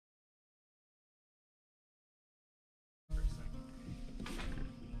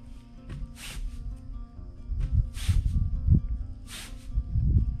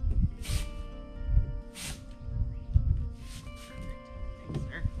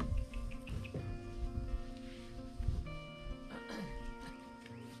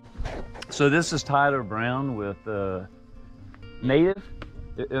So this is Tyler Brown with Native.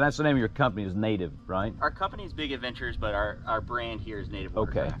 And that's the name of your company is Native, right? Our company is Big Adventures, but our brand here is Native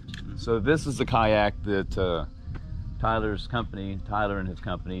Watercraft. Okay. So this is the kayak that Tyler and his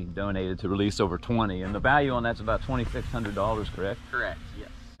company donated to release over 20. And the value on that's about $2,600, correct? Correct, yes.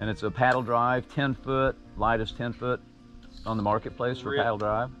 And it's a paddle drive, 10 foot, lightest 10 foot on the marketplace for paddle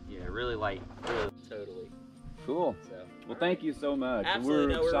drive? Yeah, really light. Really, totally. Cool. So, well, thank you so much.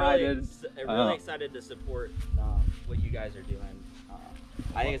 Absolutely. We're excited. We're really excited to support what you guys are doing.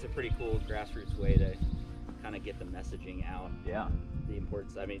 I think it's a pretty cool grassroots way to kind of get the messaging out. Yeah. The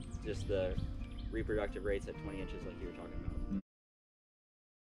importance, I mean, just the reproductive rates at 20 inches like you were talking about.